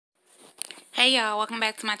Hey y'all, welcome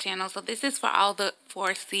back to my channel. So this is for all the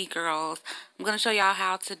 4C girls. I'm going to show y'all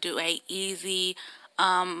how to do a easy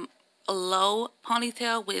low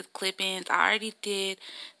ponytail with clip-ins. I already did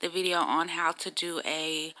the video on how to do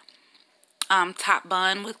a top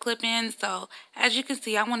bun with clip-ins. So as you can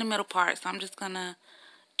see, I want a middle part, so I'm just going to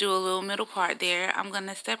do a little middle part there. I'm going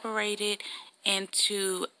to separate it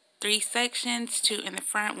into 3 sections, 2 in the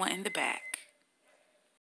front, 1 in the back.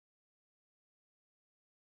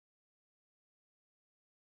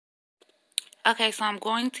 Okay, so I'm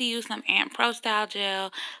going to use some Ant Pro Style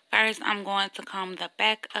Gel. First, I'm going to comb the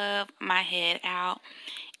back of my head out,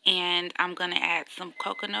 and I'm going to add some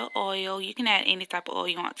coconut oil. You can add any type of oil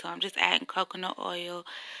you want to. I'm just adding coconut oil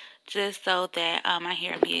just so that my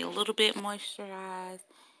hair be a little bit moisturized.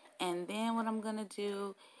 And then what I'm going to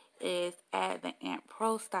do is add the Ant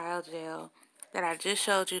Pro Style Gel that I just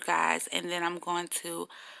showed you guys, and then I'm going to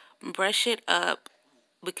brush it up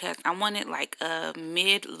because I want it like a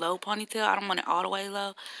mid-low ponytail. I don't want it all the way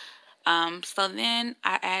low. So then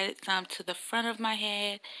I added some to the front of my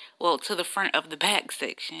head, well, to the front of the back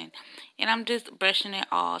section, and I'm just brushing it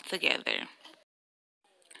all together.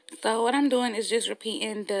 So what I'm doing is just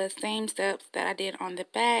repeating the same steps that I did on the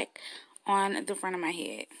back on the front of my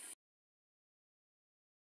head.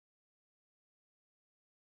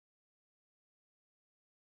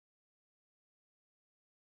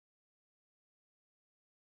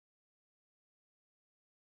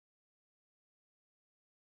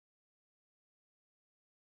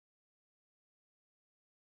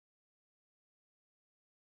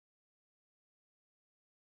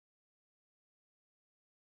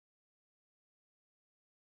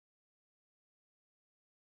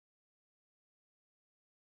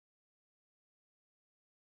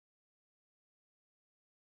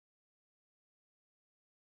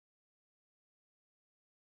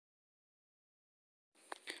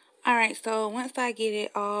 Alright, so once I get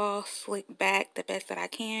it all slicked back the best that I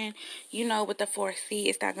can, you know, with the 4C,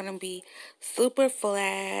 it's not going to be super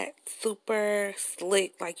flat, super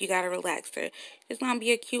slick, like you got to relax her. It's going to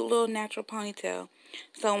be a cute little natural ponytail.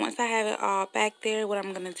 So once I have it all back there, what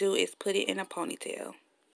I'm going to do is put it in a ponytail.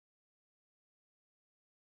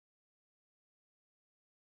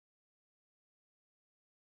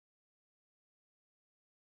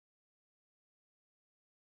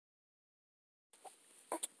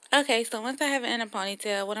 Okay, so once I have it in a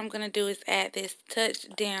ponytail, what I'm going to do is add this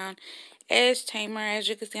touchdown edge tamer. As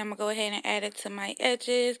you can see, I'm going to go ahead and add it to my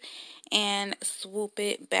edges and swoop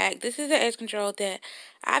it back. This is the edge control that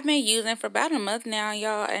I've been using for about a month now,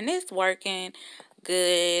 y'all, and it's working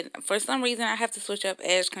good. For some reason, I have to switch up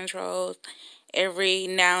edge controls every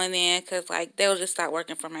now and then because, like, they'll just stop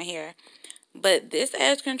working for my hair. But this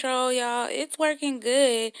edge control, y'all, it's working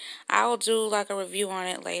good. I'll do, like, a review on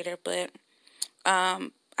it later, but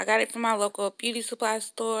I got it from my local beauty supply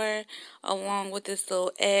store along with this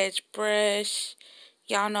little edge brush.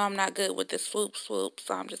 Y'all know I'm not good with the swoop, so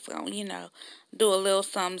I'm just going to, you know, do a little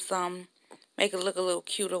something, make it look a little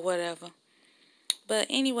cute or whatever. But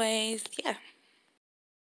anyways, yeah.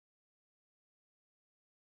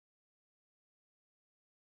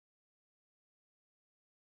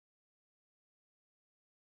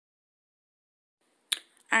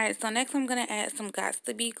 Alright, so next I'm going to add some Gots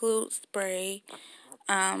to Be Glued spray.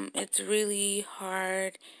 It's really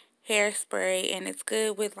hard hairspray, and it's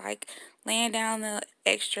good with like laying down the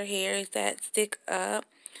extra hairs that stick up.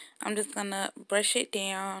 I'm just gonna brush it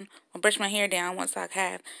down, or brush my hair down once I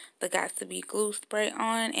have the Gots to Be glue spray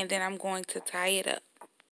on, and then I'm going to tie it up.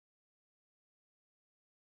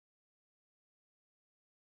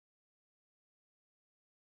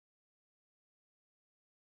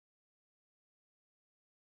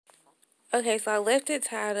 Okay, so I left it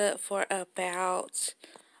tied up for about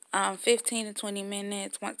 15 to 20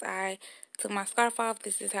 minutes. Once I took my scarf off,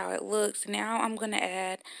 this is how it looks. Now I'm going to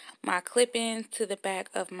add my clip-ins to the back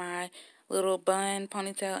of my little bun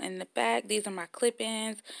ponytail in the back. These are my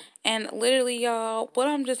clip-ins. And literally, y'all, what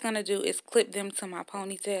I'm just going to do is clip them to my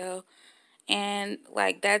ponytail. And,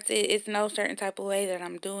 like, that's it. It's no certain type of way that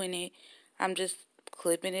I'm doing it. I'm just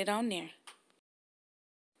clipping it on there.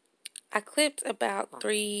 I clipped about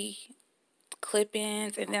 3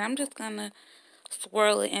 clip-ins, and then I'm just going to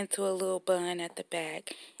swirl it into a little bun at the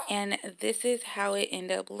back, and this is how it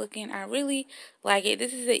ended up looking. I really like it.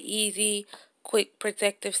 This is an easy, quick,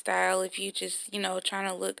 protective style if you just, you know, trying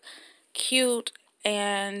to look cute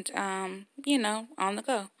and you know, on the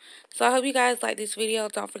go. So I hope you guys like this video.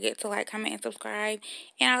 Don't forget to like, comment, and subscribe,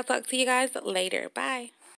 and I'll talk to you guys later.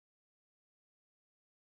 Bye.